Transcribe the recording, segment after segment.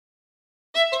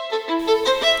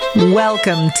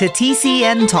Welcome to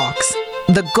TCN Talks.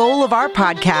 The goal of our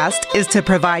podcast is to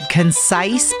provide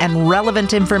concise and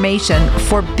relevant information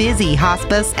for busy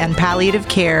hospice and palliative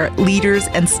care leaders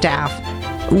and staff.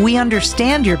 We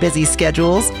understand your busy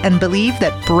schedules and believe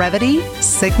that brevity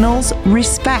signals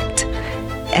respect.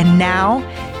 And now,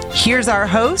 here's our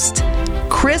host,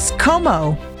 Chris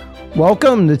Como.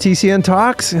 Welcome to TCN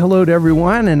Talks. Hello to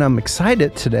everyone, and I'm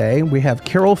excited today. We have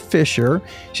Carol Fisher.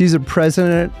 She's the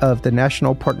president of the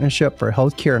National Partnership for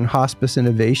Healthcare and Hospice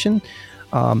Innovation,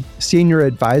 senior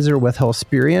advisor with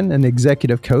Healthsperian, an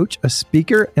executive coach, a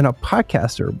speaker, and a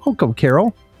podcaster. Welcome,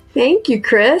 Carol. Thank you,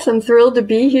 Chris. I'm thrilled to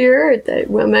be here.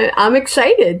 I'm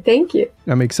excited. Thank you.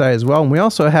 I'm excited as well. And we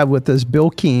also have with us Bill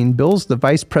Keene. Bill's the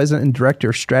vice president and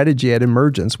director of strategy at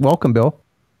Emergence. Welcome, Bill.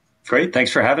 Great.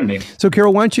 Thanks for having me. So,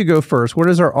 Carol, why don't you go first? What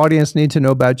does our audience need to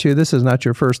know about you? This is not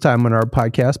your first time on our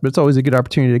podcast, but it's always a good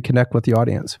opportunity to connect with the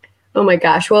audience. Oh, my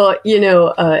gosh. Well,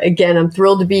 again, I'm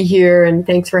thrilled to be here, and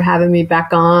thanks for having me back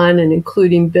on and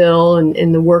including Bill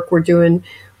and the work we're doing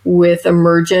with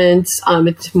Emergence.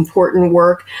 It's important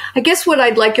work. I guess what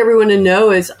I'd like everyone to know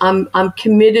is I'm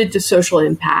committed to social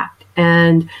impact,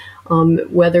 and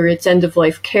whether it's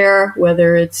end-of-life care,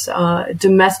 whether it's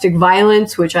domestic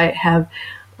violence, which I have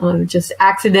just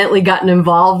accidentally gotten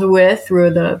involved with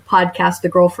through the podcast, The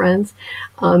Girlfriends.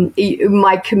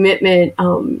 My commitment,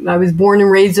 I was born and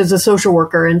raised as a social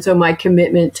worker, and so my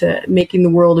commitment to making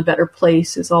the world a better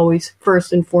place is always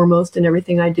first and foremost in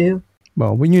everything I do.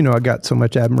 Well, I got so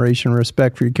much admiration and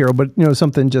respect for you, Carol, but,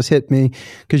 something just hit me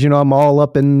because, I'm all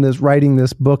up in this writing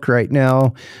this book right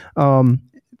now.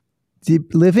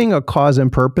 Living a cause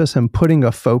and purpose and putting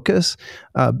a focus.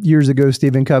 Years ago,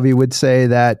 Stephen Covey would say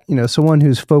that, someone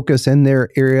who's focused in their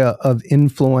area of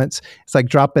influence, it's like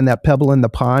dropping that pebble in the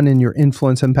pond and your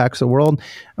influence impacts the world.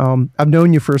 I've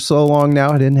known you for so long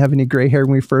now. I didn't have any gray hair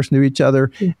when we first knew each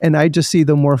other. And I just see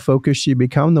the more focused you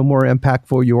become, the more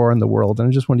impactful you are in the world. And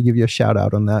I just want to give you a shout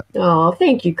out on that. Oh,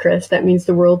 thank you, Chris. That means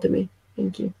the world to me.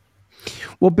 Thank you.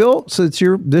 Well, Bill, so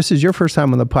this is your first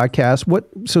time on the podcast.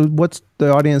 What's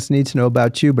the audience needs to know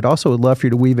about you, but also would love for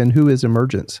you to weave in who is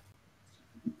Emergence?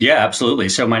 Yeah, absolutely.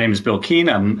 So my name is Bill Keene.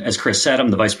 As Chris said, I'm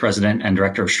the vice president and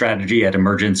director of strategy at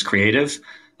Emergence Creative.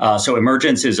 So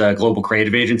Emergence is a global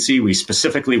creative agency. We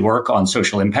specifically work on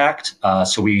social impact.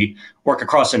 So we work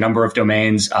across a number of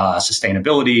domains,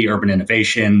 sustainability, urban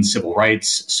innovation, civil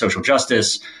rights, social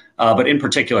justice, but in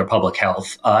particular, public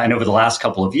health. And over the last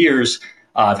couple of years,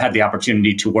 I've had the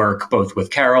opportunity to work both with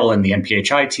Carol and the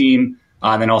NPHI team,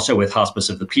 and then also with Hospice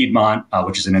of the Piedmont,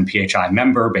 which is an NPHI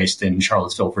member based in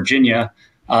Charlottesville, Virginia.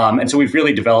 And so we've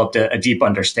really developed a deep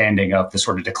understanding of the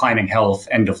sort of declining health,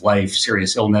 end of life,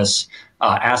 serious illness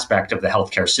aspect of the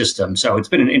healthcare system. So it's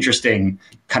been an interesting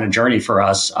kind of journey for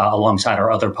us alongside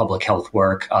our other public health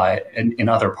work in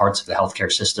other parts of the healthcare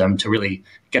system to really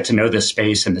get to know this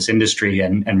space and this industry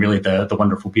and really the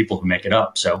wonderful people who make it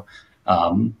up. So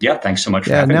thanks so much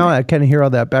for having me. Now I kind of hear all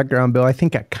that background, Bill. I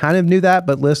think I kind of knew that,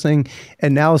 but listening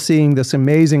and now seeing this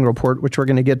amazing report, which we're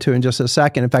going to get to in just a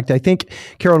second. In fact, I think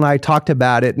Carol and I talked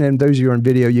about it, and those of you on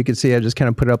video, you can see I just kind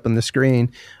of put it up on the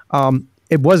screen.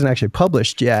 It wasn't actually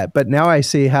published yet, but now I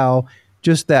see how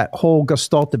just that whole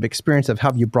gestaltive experience of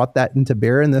how you brought that into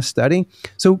bear in this study.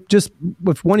 So just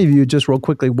with one of you, just real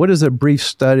quickly, what is a brief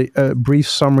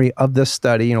summary of this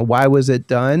study? Why was it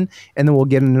done? And then we'll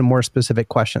get into more specific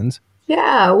questions.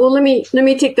 Yeah, well, let me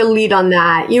take the lead on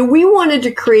that. We wanted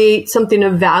to create something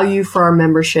of value for our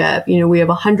membership. We have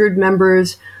 100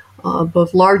 members,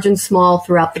 both large and small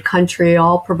throughout the country,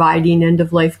 all providing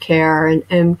end-of-life care.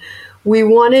 And we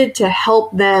wanted to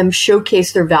help them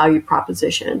showcase their value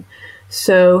proposition.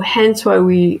 So hence why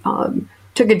we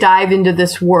took a dive into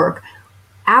this work.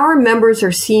 Our members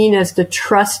are seen as the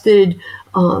trusted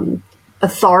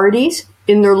authorities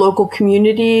in their local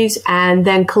communities, and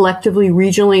then collectively,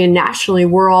 regionally, and nationally,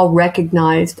 we're all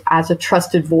recognized as a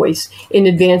trusted voice in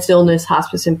advanced illness,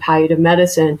 hospice, and palliative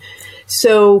medicine.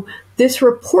 So this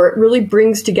report really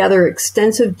brings together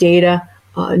extensive data,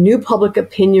 new public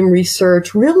opinion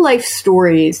research, real-life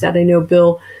stories that I know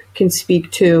Bill can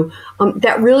speak to,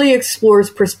 that really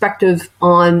explores perspective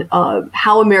on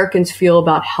how Americans feel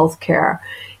about healthcare.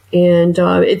 And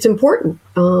it's important.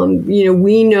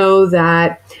 We know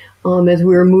that as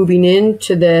we were moving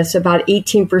into this, about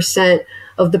 18%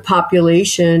 of the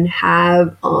population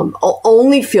have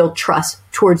only feel trust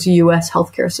towards the U.S.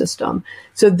 healthcare system.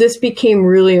 So this became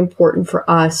really important for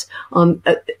us,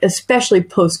 especially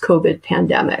post-COVID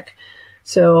pandemic.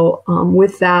 So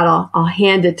with that, I'll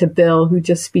hand it to Bill, who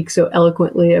just speaks so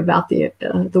eloquently about the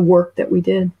work that we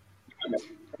did.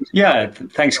 Yeah,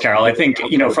 thanks, Carol. I think,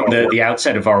 from the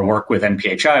outset of our work with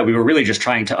NPHI, we were really just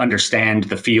trying to understand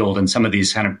the field and some of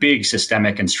these kind of big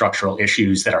systemic and structural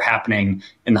issues that are happening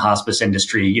in the hospice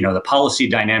industry, the policy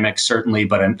dynamics, certainly,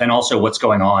 but then also what's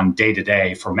going on day to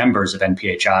day for members of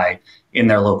NPHI in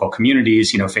their local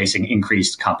communities, facing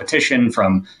increased competition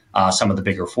from some of the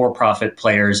bigger for-profit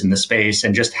players in the space,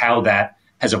 and just how that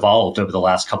has evolved over the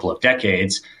last couple of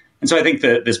decades. And so I think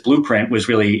that this blueprint was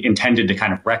really intended to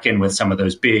kind of reckon with some of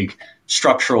those big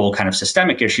structural kind of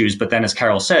systemic issues, but then, as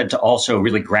Carol said, to also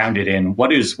really ground it in what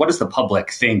does the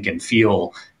public think and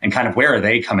feel, and kind of where are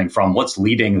they coming from? What's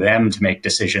leading them to make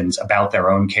decisions about their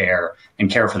own care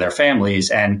and care for their families?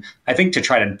 And I think to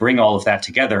try to bring all of that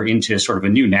together into sort of a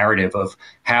new narrative of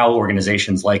how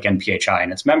organizations like NPHI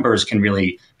and its members can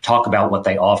really talk about what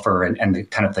they offer and the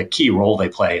kind of the key role they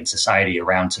play in society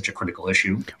around such a critical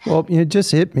issue. Well, it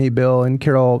just hit me, Bill and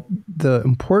Carol, the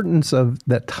importance of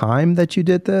that time that you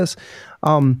did this.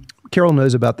 Carol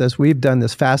knows about this. We've done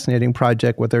this fascinating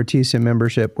project with our TCEN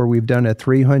membership where we've done a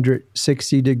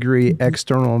 360-degree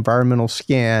external environmental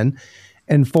scan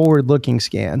and forward-looking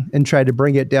scan and tried to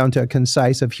bring it down to a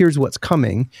concise of here's what's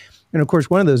coming. And of course,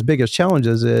 one of those biggest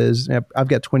challenges is I've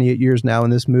got 28 years now in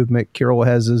this movement. Carol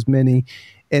has as many.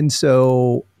 And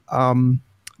so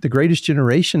the greatest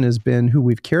generation has been who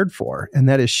we've cared for, and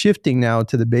that is shifting now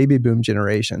to the baby boom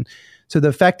generation. So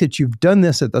the fact that you've done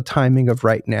this at the timing of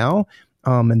right now,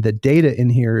 and the data in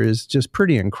here is just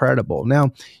pretty incredible.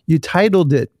 Now, you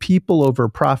titled it People Over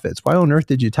Profits. Why on earth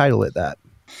did you title it that?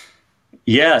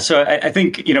 Yeah, so I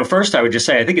think, first I would just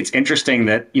say, I think it's interesting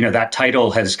that, that title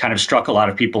has kind of struck a lot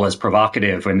of people as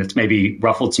provocative, and it's maybe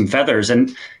ruffled some feathers.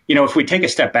 And, if we take a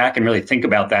step back and really think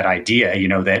about that idea,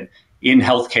 that in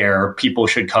healthcare, people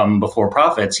should come before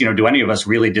profits, do any of us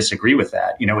really disagree with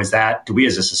that? Do we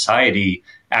as a society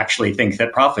actually think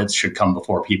that profits should come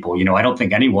before people? I don't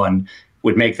think anyone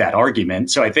would make that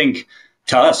argument. So I think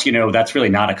to us, that's really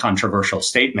not a controversial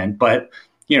statement. But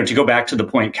to go back to the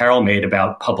point Carol made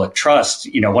about public trust,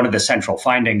 one of the central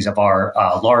findings of our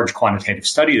large quantitative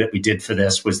study that we did for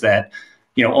this was that,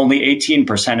 only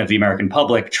 18% of the American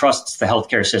public trusts the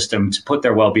healthcare system to put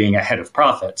their well-being ahead of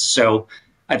profits. So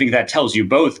I think that tells you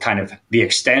both kind of the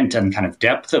extent and kind of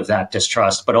depth of that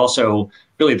distrust, but also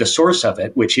really the source of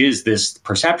it, which is this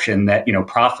perception that,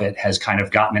 profit has kind of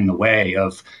gotten in the way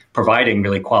of providing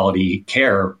really quality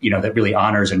care, that really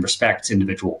honors and respects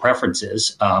individual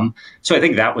preferences. So I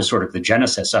think that was sort of the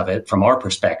genesis of it from our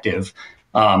perspective.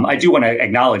 I do want to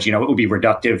acknowledge, it would be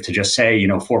reductive to just say,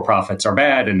 for-profits are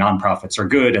bad and nonprofits are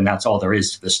good, and that's all there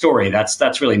is to the story.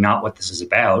 That's really not what this is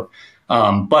about.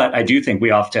 But I do think we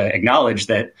have to acknowledge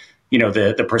that,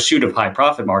 the pursuit of high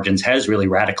profit margins has really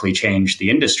radically changed the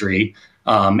industry.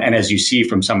 And as you see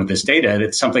from some of this data,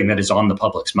 it's something that is on the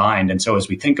public's mind. And so as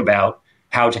we think about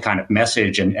how to kind of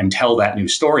message and tell that new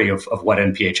story of what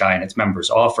NPHI and its members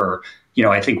offer,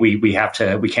 I think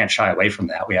we can't shy away from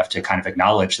that. We have to kind of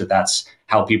acknowledge that that's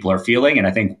how people are feeling. And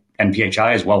I think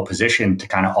NPHI is well positioned to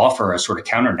kind of offer a sort of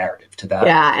counter narrative to that.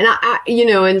 Yeah. And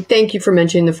and thank you for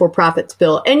mentioning the for-profits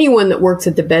bill. Anyone that works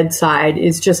at the bedside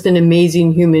is just an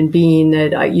amazing human being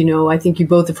that, I think you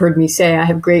both have heard me say, I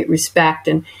have great respect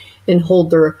and hold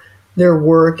their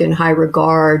work in high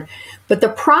regard. But the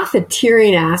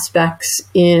profiteering aspects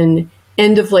in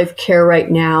end-of-life care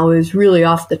right now is really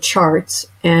off the charts.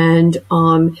 And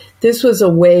this was a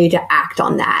way to act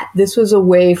on that. This was a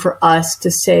way for us to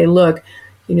say, look,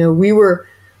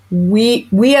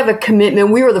 we have a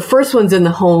commitment. We were the first ones in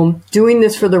the home doing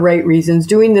this for the right reasons,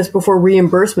 doing this before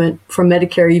reimbursement from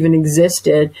Medicare even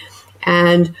existed.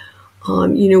 And,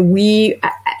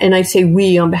 and I say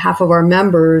we on behalf of our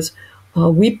members,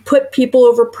 we put people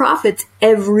over profits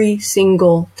every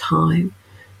single time.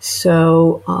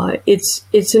 So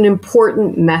it's an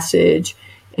important message,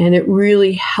 and it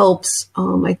really helps.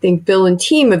 I think Bill and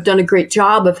team have done a great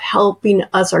job of helping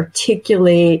us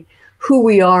articulate who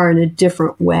we are in a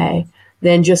different way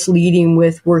than just leading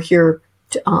with we're here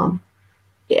to,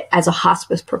 as a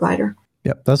hospice provider.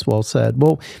 Yep, that's well said.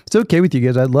 Well, if it's okay with you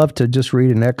guys, I'd love to just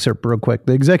read an excerpt real quick.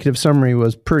 The executive summary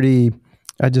was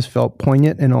I just felt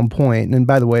poignant and on point. And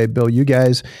by the way, Bill, you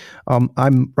guys,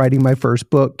 I'm writing my first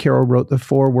book. Carol wrote the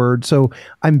foreword. So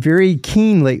I'm very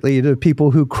keen lately to people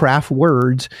who craft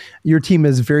words. Your team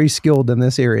is very skilled in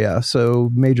this area. So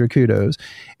major kudos.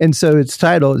 And so it's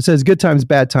titled, it says, Good Times,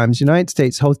 Bad Times. United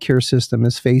States healthcare system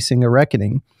is facing a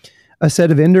reckoning. A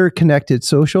set of interconnected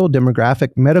social,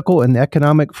 demographic, medical, and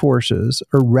economic forces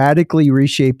are radically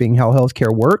reshaping how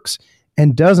healthcare works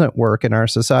and doesn't work in our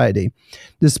society.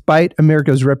 Despite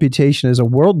America's reputation as a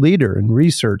world leader in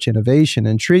research, innovation,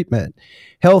 and treatment,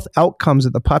 health outcomes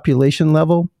at the population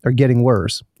level are getting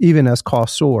worse, even as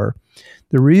costs soar.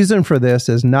 The reason for this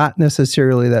is not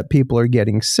necessarily that people are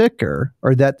getting sicker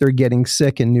or that they're getting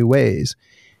sick in new ways.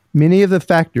 Many of the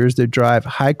factors that drive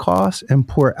high costs and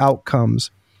poor outcomes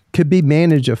could be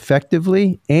managed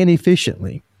effectively and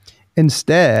efficiently.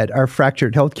 Instead, our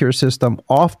fractured healthcare system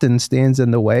often stands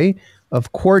in the way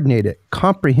of coordinated,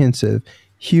 comprehensive,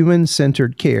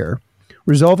 human-centered care.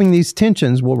 Resolving these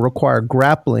tensions will require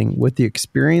grappling with the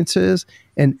experiences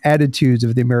and attitudes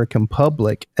of the American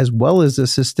public, as well as the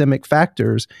systemic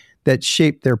factors that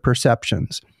shape their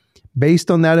perceptions. Based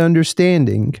on that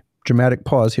understanding, dramatic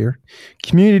pause here,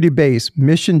 community-based,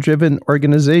 mission-driven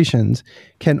organizations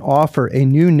can offer a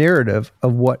new narrative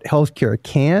of what healthcare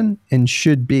can and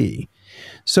should be.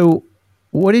 So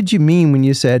what did you mean when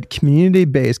you said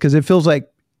community-based? Because it feels like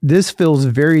this feels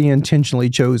very intentionally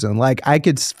chosen. Like I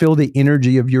could feel the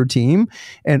energy of your team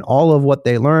and all of what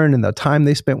they learned and the time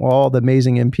they spent with all the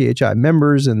amazing NPHI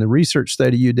members and the research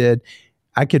study you did.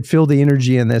 I could feel the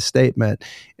energy in this statement.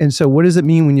 And so what does it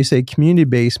mean when you say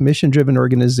community-based, mission-driven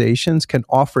organizations can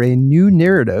offer a new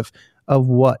narrative of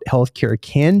what healthcare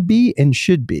can be and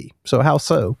should be? So how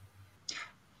so?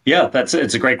 Yeah,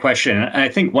 it's a great question. And I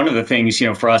think one of the things,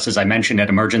 for us, as I mentioned at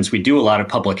Emergence, we do a lot of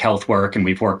public health work, and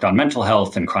we've worked on mental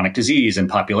health and chronic disease and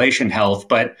population health.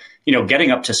 But, getting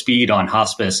up to speed on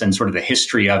hospice and sort of the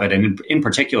history of it, and in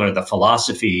particular, the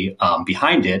philosophy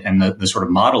behind it and the sort of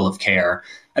model of care,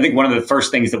 I think one of the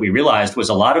first things that we realized was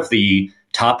a lot of the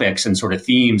topics and sort of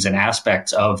themes and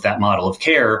aspects of that model of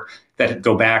care that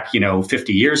go back,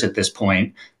 50 years at this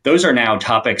point, those are now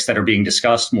topics that are being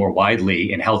discussed more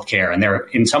widely in healthcare. And they're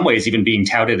in some ways even being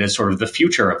touted as sort of the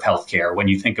future of healthcare. When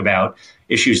you think about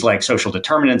issues like social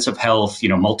determinants of health,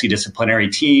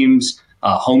 multidisciplinary teams,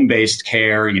 home-based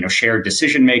care, shared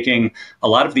decision-making, a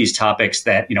lot of these topics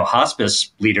that,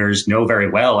 hospice leaders know very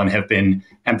well and have been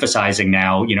emphasizing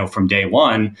now, from day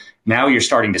one. Now you're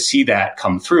starting to see that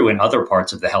come through in other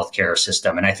parts of the healthcare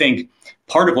system. And I think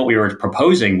part of what we were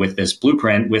proposing with this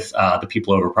blueprint with the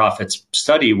People Over Profits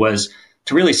study was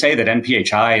to really say that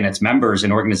NPHI and its members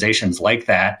and organizations like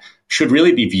that should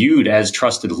really be viewed as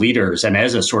trusted leaders and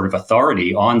as a sort of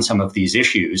authority on some of these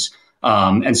issues.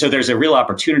 And so there's a real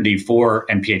opportunity for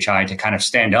NPHI to kind of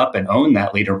stand up and own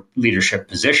that leadership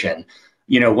position.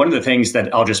 One of the things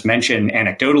that I'll just mention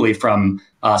anecdotally from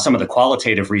some of the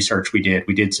qualitative research we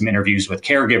did some interviews with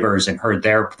caregivers and heard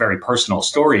their very personal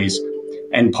stories.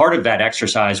 And part of that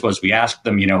exercise was we asked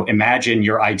them, imagine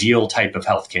your ideal type of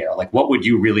healthcare. Like, what would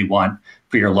you really want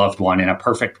for your loved one in a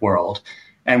perfect world?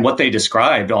 And what they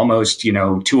described almost, to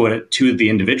the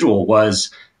individual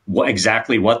was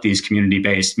exactly what these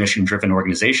community-based, mission-driven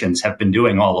organizations have been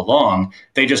doing all along.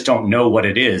 They just don't know what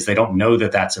it is. They don't know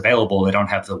that that's available. They don't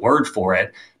have the word for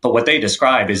it. But what they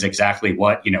describe is exactly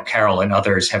what, Carol and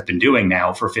others have been doing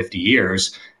now for 50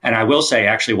 years. And I will say,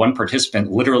 actually, one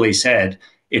participant literally said,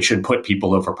 it should put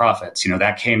people over profits.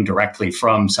 That came directly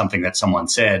from something that someone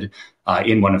said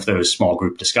in one of those small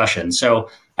group discussions. So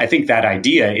I think that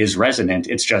idea is resonant.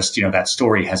 It's just, that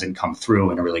story hasn't come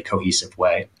through in a really cohesive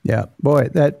way. Yeah, boy,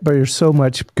 there's so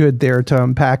much good there to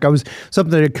unpack.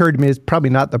 Something that occurred to me is probably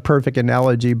not the perfect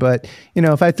analogy, but,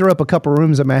 if I threw up a couple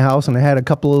rooms at my house and I had a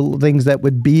couple of things that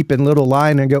would beep and little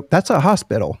line and go, that's a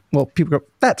hospital. Well, people go,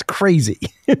 that's crazy.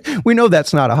 We know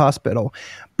that's not a hospital.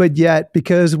 But yet,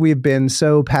 because we've been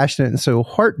so passionate and so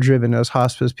heart-driven as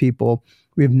hospice people,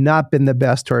 we've not been the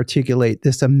best to articulate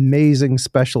this amazing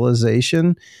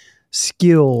specialization,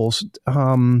 skills,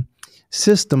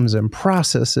 systems, and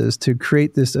processes to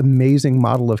create this amazing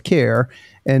model of care.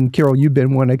 And Carol, you've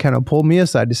been one to kind of pull me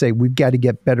aside to say, we've got to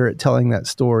get better at telling that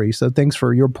story. So thanks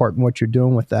for your part in what you're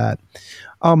doing with that.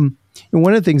 And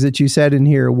one of the things that you said in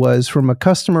here was from a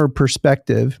customer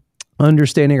perspective,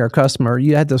 understanding our customer,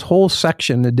 you had this whole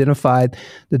section identified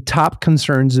the top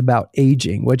concerns about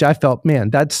aging, which I felt,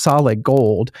 man, that's solid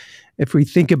gold. If we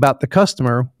think about the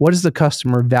customer, what does the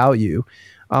customer value?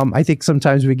 I think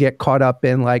sometimes we get caught up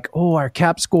in like, our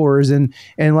CAP scores and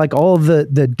like all of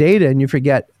the data, and you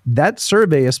forget that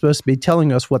survey is supposed to be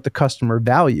telling us what the customer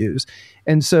values.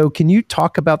 And so can you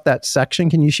talk about that section?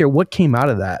 Can you share what came out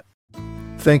of that?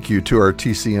 Thank you to our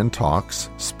TCN Talks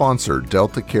sponsor,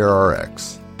 Delta Care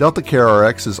RX. Delta Care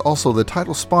RX is also the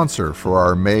title sponsor for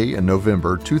our May and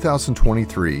November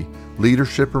 2023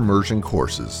 Leadership Immersion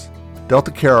courses.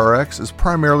 Delta Care RX is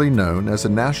primarily known as a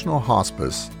national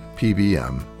hospice,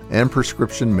 PBM, and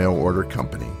prescription mail order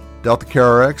company. Delta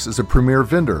Care RX is a premier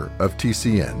vendor of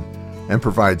TCN and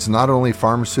provides not only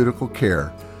pharmaceutical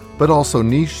care, but also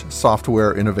niche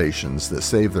software innovations that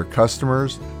save their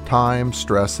customers time,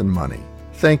 stress, and money.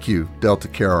 Thank you, Delta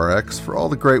CareRx, for all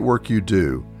the great work you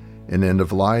do in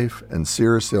end-of-life and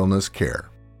serious illness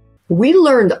care. We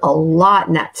learned a lot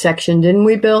in that section, didn't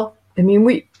we, Bill? I mean,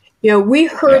 we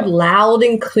heard loud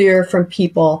and clear from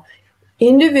people,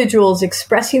 individuals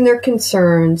expressing their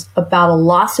concerns about a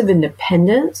loss of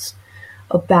independence,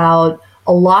 about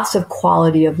a loss of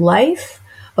quality of life,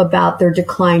 about their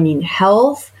declining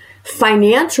health.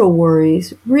 Financial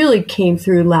worries really came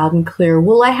through loud and clear.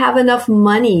 Will I have enough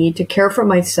money to care for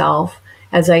myself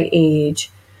as I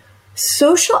age?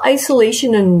 Social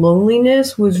isolation and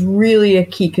loneliness was really a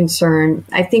key concern.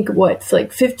 I think like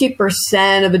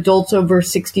 50% of adults over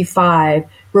 65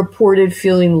 reported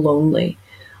feeling lonely.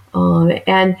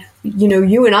 And,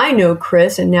 you and I know,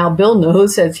 Chris, and now Bill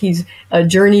knows as he's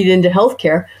journeyed into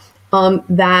healthcare,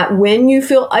 that when you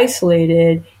feel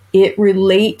isolated, it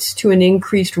relates to an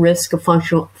increased risk of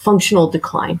functional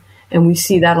decline. And we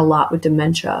see that a lot with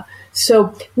dementia.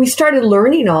 So we started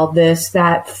learning all this,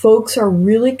 that folks are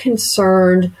really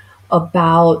concerned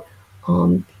about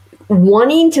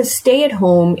wanting to stay at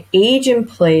home, age in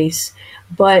place,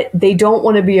 but they don't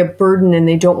want to be a burden and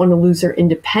they don't want to lose their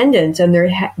independence. And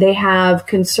they have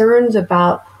concerns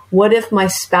about, what if my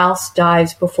spouse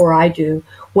dies before I do?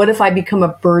 What if I become a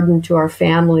burden to our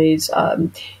families?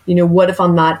 What if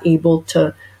I'm not able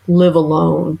to live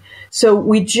alone? So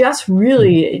we just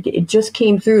it just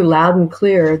came through loud and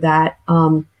clear that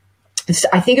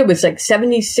I think it was like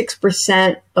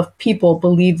 76% of people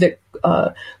believe that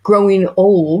growing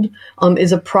old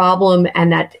is a problem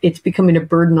and that it's becoming a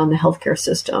burden on the healthcare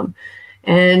system.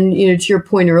 And, to your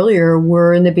point earlier,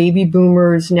 we're in the baby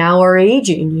boomers now are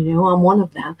aging, I'm one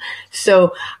of them.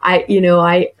 So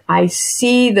I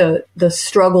see the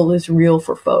struggle is real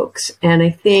for folks. And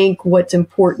I think what's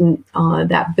important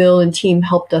that Bill and team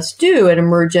helped us do at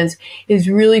Emergence is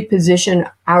really position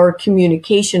our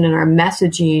communication and our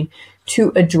messaging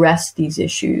to address these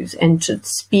issues and to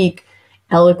speak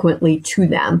eloquently to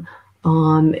them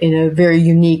in a very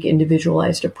unique,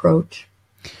 individualized approach.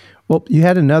 Well, you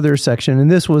had another section, and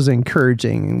this was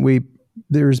encouraging.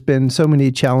 There's been so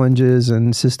many challenges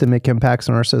and systemic impacts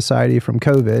on our society from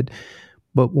COVID,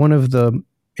 but one of the,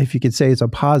 if you could say it's a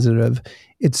positive,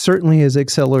 it certainly has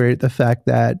accelerated the fact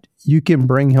that you can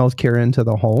bring healthcare into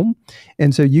the home.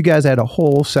 And so you guys had a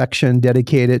whole section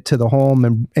dedicated to the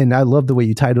home, and I love the way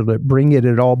you titled it, Bring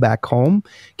It All Back Home.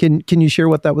 Can you share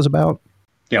what that was about?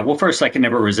 Yeah, well, first, I can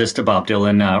never resist a Bob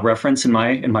Dylan reference in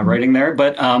my writing there.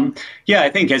 But I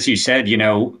think, as you said,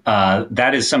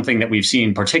 that is something that we've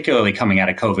seen particularly coming out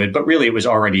of COVID, but really it was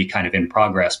already kind of in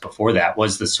progress before that,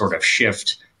 was this sort of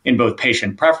shift in both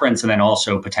patient preference and then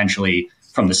also potentially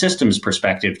from the system's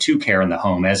perspective to care in the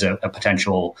home as a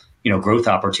potential, growth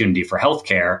opportunity for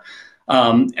healthcare.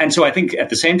 And so I think at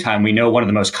the same time, we know one of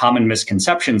the most common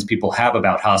misconceptions people have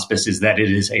about hospice is that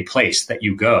it is a place that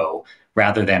you go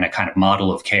rather than a kind of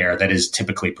model of care that is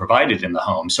typically provided in the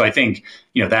home. So I think,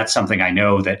 that's something I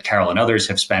know that Carol and others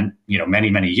have spent, many,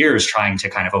 many years trying to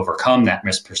kind of overcome that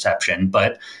misperception.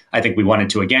 But I think we wanted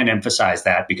to, again, emphasize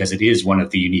that because it is one of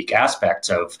the unique aspects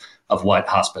of what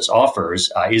hospice offers,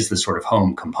 is the sort of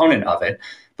home component of it.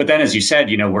 But then, as you said,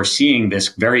 we're seeing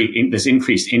this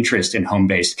increased interest in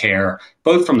home-based care,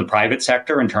 both from the private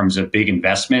sector in terms of big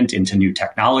investment into new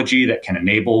technology that can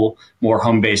enable more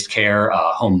home-based care,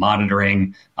 home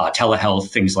monitoring,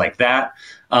 telehealth, things like that.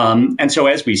 And so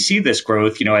as we see this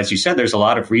growth, as you said, there's a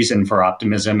lot of reason for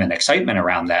optimism and excitement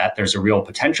around that. There's a real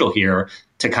potential here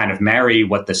to kind of marry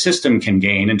what the system can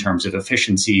gain in terms of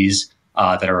efficiencies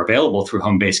that are available through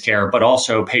home-based care, but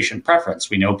also patient preference.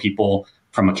 We know people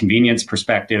from a convenience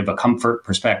perspective, a comfort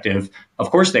perspective, of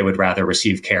course, they would rather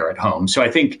receive care at home. So I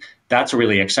think that's a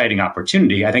really exciting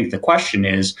opportunity. I think the question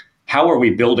is, how are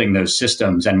we building those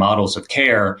systems and models of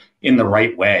care in the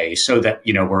right way so that,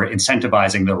 we're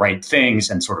incentivizing the right things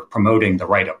and sort of promoting the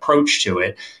right approach to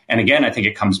it? And again, I think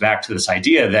it comes back to this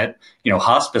idea that,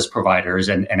 hospice providers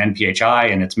and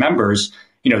NPHI and its members,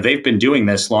 they've been doing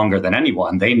this longer than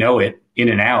anyone. They know it in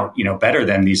and out, better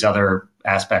than these other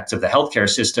aspects of the healthcare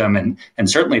system and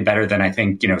certainly better than I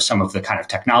think, some of the kind of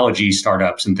technology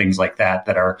startups and things like that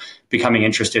are becoming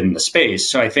interested in the space.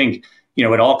 So I think,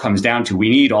 it all comes down to we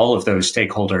need all of those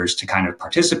stakeholders to kind of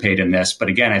participate in this. But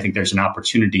again, I think there's an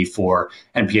opportunity for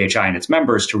NPHI and its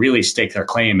members to really stake their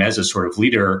claim as a sort of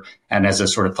leader and as a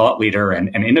sort of thought leader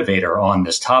and innovator on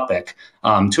this topic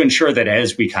to ensure that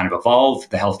as we kind of evolve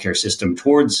the healthcare system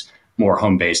towards more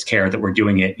home-based care, that we're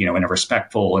doing it, in a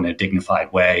respectful and a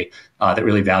dignified way that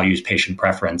really values patient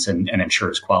preference and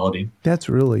ensures quality. That's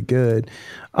really good.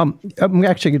 I'm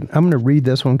going to read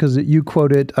this one because you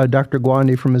quoted Dr.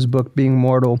 Gawande from his book, Being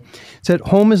Mortal. It said,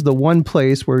 "Home is the one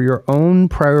place where your own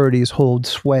priorities hold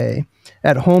sway.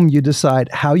 At home, you decide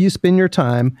how you spend your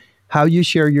time, how you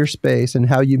share your space, and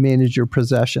how you manage your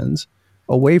possessions.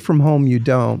 Away from home, you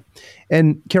don't."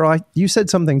 And Carol, you said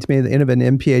something to me at the end of an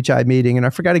MPHI meeting, and I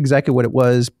forgot exactly what it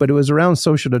was, but it was around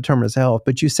social determinants of health.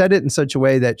 But you said it in such a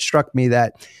way that struck me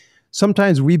that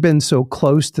sometimes we've been so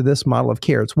close to this model of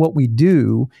care. It's what we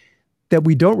do that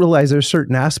we don't realize there's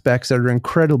certain aspects that are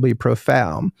incredibly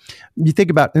profound. You think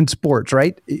about in sports,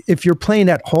 right? If you're playing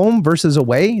at home versus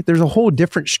away, there's a whole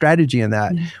different strategy in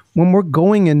that. Mm-hmm. When we're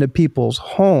going into people's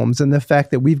homes and the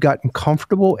fact that we've gotten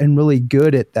comfortable and really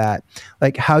good at that,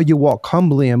 like how you walk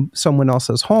humbly in someone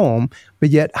else's home,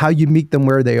 but yet how you meet them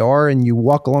where they are and you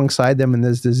walk alongside them in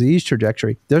this disease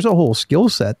trajectory, there's a whole skill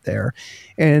set there.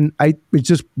 And we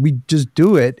just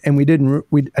do it. And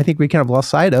I think we kind of lost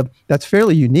sight of that's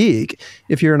fairly unique.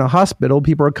 If you're in a hospital,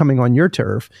 people are coming on your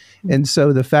turf. And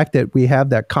so the fact that we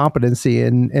have that competency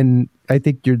and I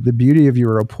think the beauty of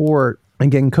your report,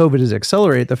 again, COVID has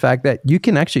accelerated the fact that you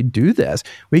can actually do this.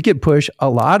 We could push a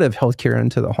lot of healthcare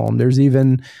into the home. There's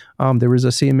even, there was a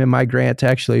CMMI grant to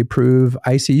actually approve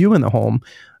ICU in the home.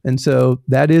 And so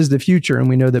that is the future. And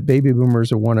we know that baby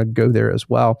boomers will want to go there as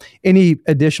well. Any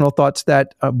additional thoughts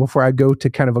that before I go to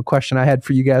kind of a question I had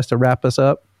for you guys to wrap us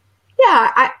up?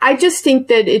 Yeah, I just think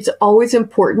that it's always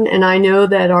important. And I know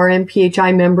that our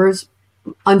MPHI members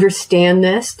understand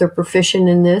this, they're proficient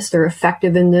in this, they're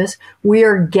effective in this. We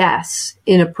are guests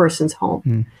in a person's home.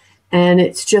 Mm. And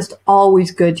it's just always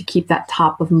good to keep that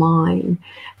top of mind.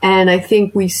 And I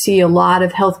think we see a lot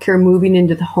of healthcare moving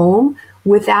into the home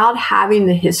without having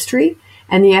the history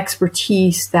and the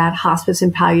expertise that hospice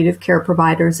and palliative care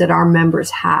providers that our members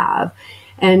have.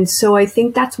 And so I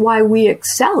think that's why we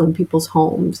excel in people's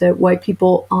homes, that why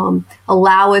people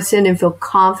allow us in and feel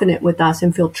confident with us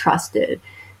and feel trusted,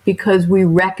 because we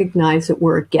recognize that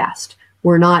we're a guest.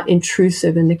 We're not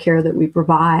intrusive in the care that we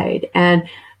provide. And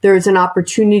there's an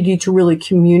opportunity to really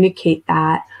communicate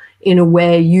that in a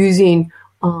way using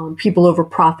people over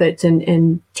profits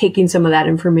and taking some of that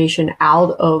information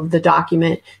out of the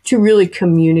document to really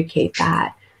communicate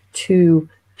that to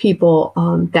people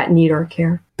that need our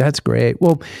care. That's great.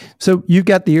 Well, so you've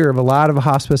got the ear of a lot of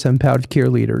hospice and palliative care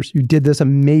leaders. You did this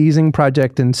amazing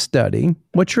project and study.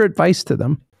 What's your advice to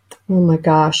them? Oh my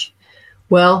gosh.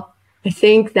 Well, I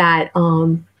think that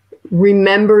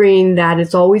remembering that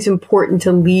it's always important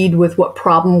to lead with what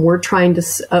problem we're trying to,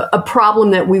 a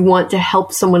problem that we want to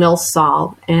help someone else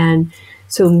solve. And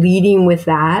so leading with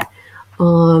that,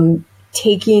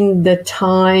 taking the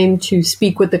time to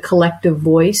speak with the collective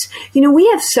voice. We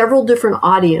have several different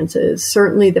audiences,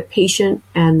 certainly the patient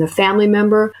and the family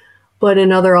member, but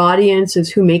another audience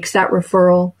is who makes that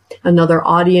referral. Another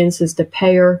audience is the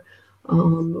payer.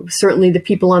 Certainly the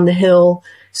people on the Hill.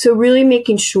 So really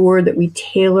making sure that we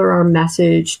tailor our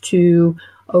message to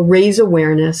raise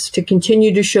awareness, to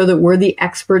continue to show that we're the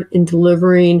expert in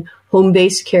delivering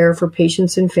home-based care for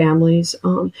patients and families.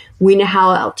 We know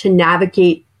how to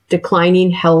navigate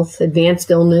declining health,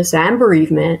 advanced illness, and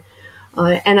bereavement.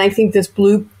 And I think this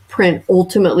blueprint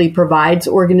ultimately provides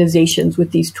organizations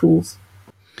with these tools.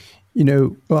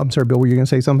 I'm sorry, Bill, were you going to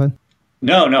say something?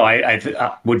 No,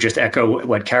 I would just echo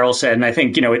what Carol said. And I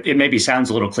think, it maybe sounds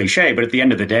a little cliche, but at the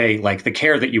end of the day, like the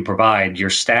care that you provide,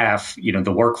 your staff,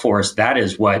 the workforce, that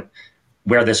is where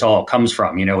this all comes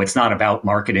from. It's not about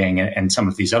marketing and some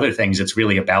of these other things. It's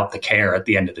really about the care at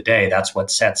the end of the day. That's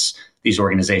what sets these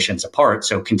organizations apart.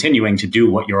 So continuing to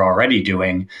do what you're already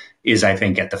doing is, I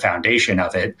think, at the foundation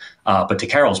of it. But to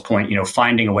Carol's point,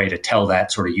 finding a way to tell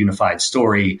that sort of unified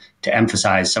story, to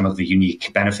emphasize some of the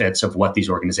unique benefits of what these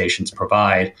organizations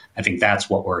provide, I think that's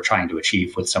what we're trying to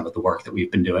achieve with some of the work that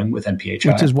we've been doing with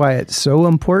MPHI. Which is why it's so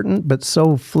important, but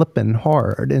so flippin'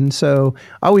 hard. And so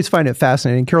I always find it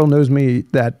fascinating. Carol knows me,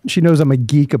 that she knows I'm a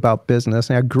geek about business.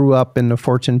 And I grew up in the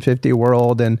Fortune 50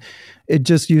 world, and it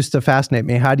just used to fascinate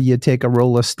me. How do you take a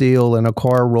roll of steel and a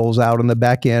car rolls out on the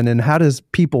back end, and how does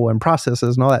people and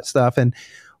processes and all that stuff? And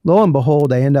lo and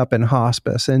behold, I end up in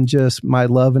hospice, and just my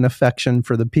love and affection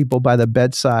for the people by the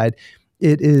bedside.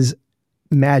 It is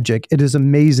magic. It is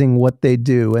amazing what they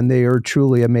do, and they are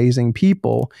truly amazing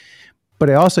people. But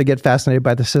I also get fascinated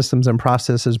by the systems and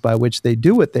processes by which they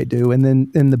do what they do, and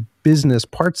then in the business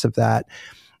parts of that.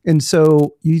 And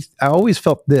so I always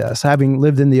felt this, having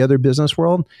lived in the other business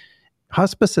world,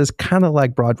 hospice is kind of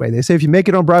like Broadway. They say if you make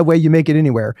it on Broadway, you make it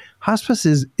anywhere. Hospice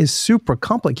is super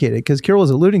complicated because Carol was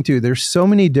alluding to, there's so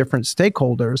many different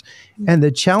stakeholders. And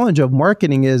the challenge of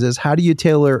marketing is how do you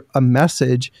tailor a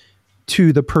message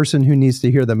to the person who needs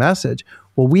to hear the message?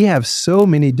 Well, we have so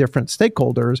many different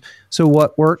stakeholders. So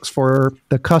what works for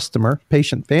the customer,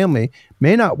 patient, family,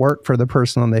 may not work for the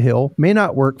person on the hill, may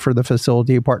not work for the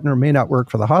facility partner, may not work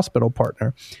for the hospital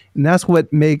partner. And that's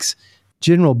what makes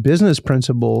general business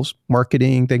principles,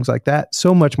 marketing, things like that,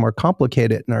 so much more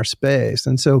complicated in our space.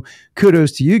 And so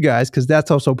kudos to you guys, because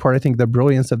that's also part, I think, the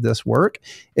brilliance of this work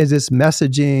is this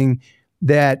messaging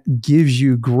that gives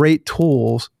you great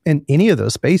tools in any of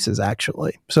those spaces,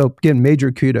 actually. So again,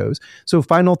 major kudos. So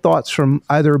final thoughts from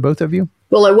either or both of you?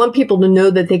 Well, I want people to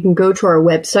know that they can go to our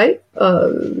website,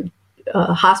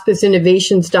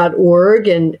 hospiceinnovations.org,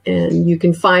 and you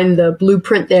can find the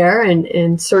blueprint there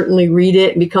and certainly read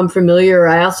it and become familiar.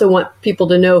 I also want people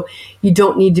to know you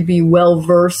don't need to be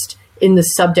well-versed in the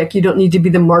subject. You don't need to be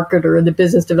the marketer or the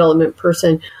business development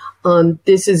person.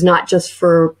 This is not just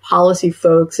for policy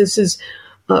folks. This is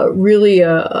really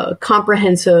a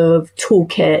comprehensive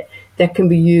toolkit that can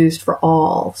be used for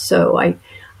all. So I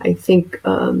think,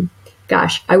 I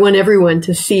want everyone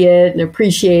to see it and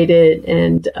appreciate it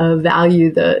and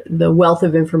value the wealth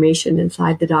of information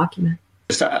inside the document.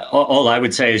 All I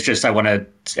would say is just I want to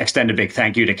extend a big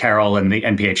thank you to Carol and the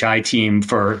NPHI team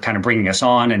for kind of bringing us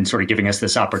on and sort of giving us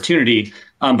this opportunity.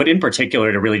 But in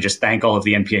particular, to really just thank all of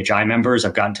the NPHI members.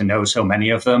 I've gotten to know so many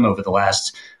of them over the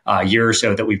last year or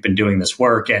so that we've been doing this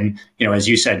work. And, as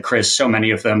you said, Chris, so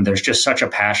many of them, there's just such a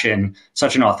passion,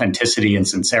 such an authenticity and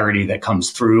sincerity that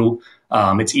comes through.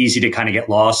 It's easy to kind of get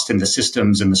lost in the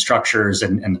systems and the structures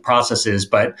and the processes,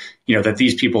 but, that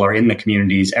these people are in the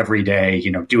communities every day,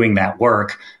 doing that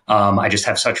work. I just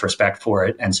have such respect for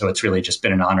it. And so it's really just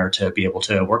been an honor to be able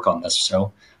to work on this.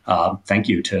 So thank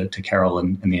you to Carol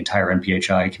and the entire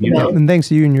NPHI community. Yeah, and thanks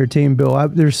to you and your team, Bill.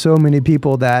 There's so many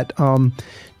people that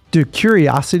the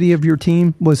curiosity of your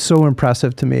team was so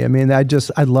impressive to me. I mean, I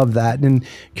love that. And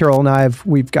Carol and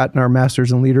we've gotten our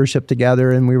masters in leadership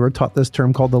together, and we were taught this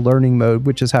term called the learning mode,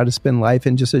 which is how to spend life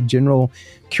in just a general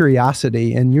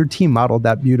curiosity. And your team modeled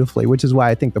that beautifully, which is why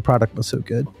I think the product was so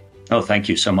good. Oh, thank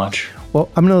you so much. Well,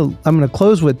 I'm gonna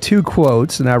close with two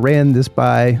quotes, and I ran this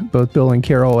by both Bill and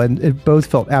Carol, and it both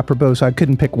felt apropos, so I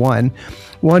couldn't pick one.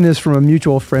 One is from a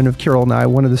mutual friend of Carol and I,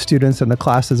 one of the students in the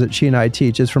classes that she and I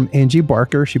teach, is from Angie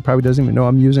Barker. She probably doesn't even know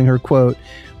I'm using her quote,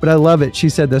 but I love it. She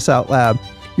said this out loud: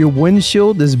 "Your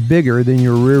windshield is bigger than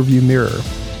your rearview mirror.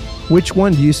 Which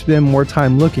one do you spend more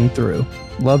time looking through?"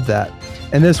 Love that.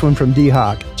 And this one from D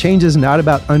Hawk: "Change is not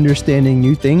about understanding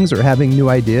new things or having new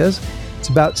ideas. It's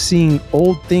about seeing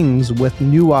old things with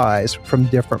new eyes from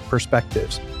different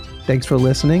perspectives." Thanks for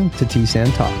listening to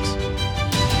TSAN Talks.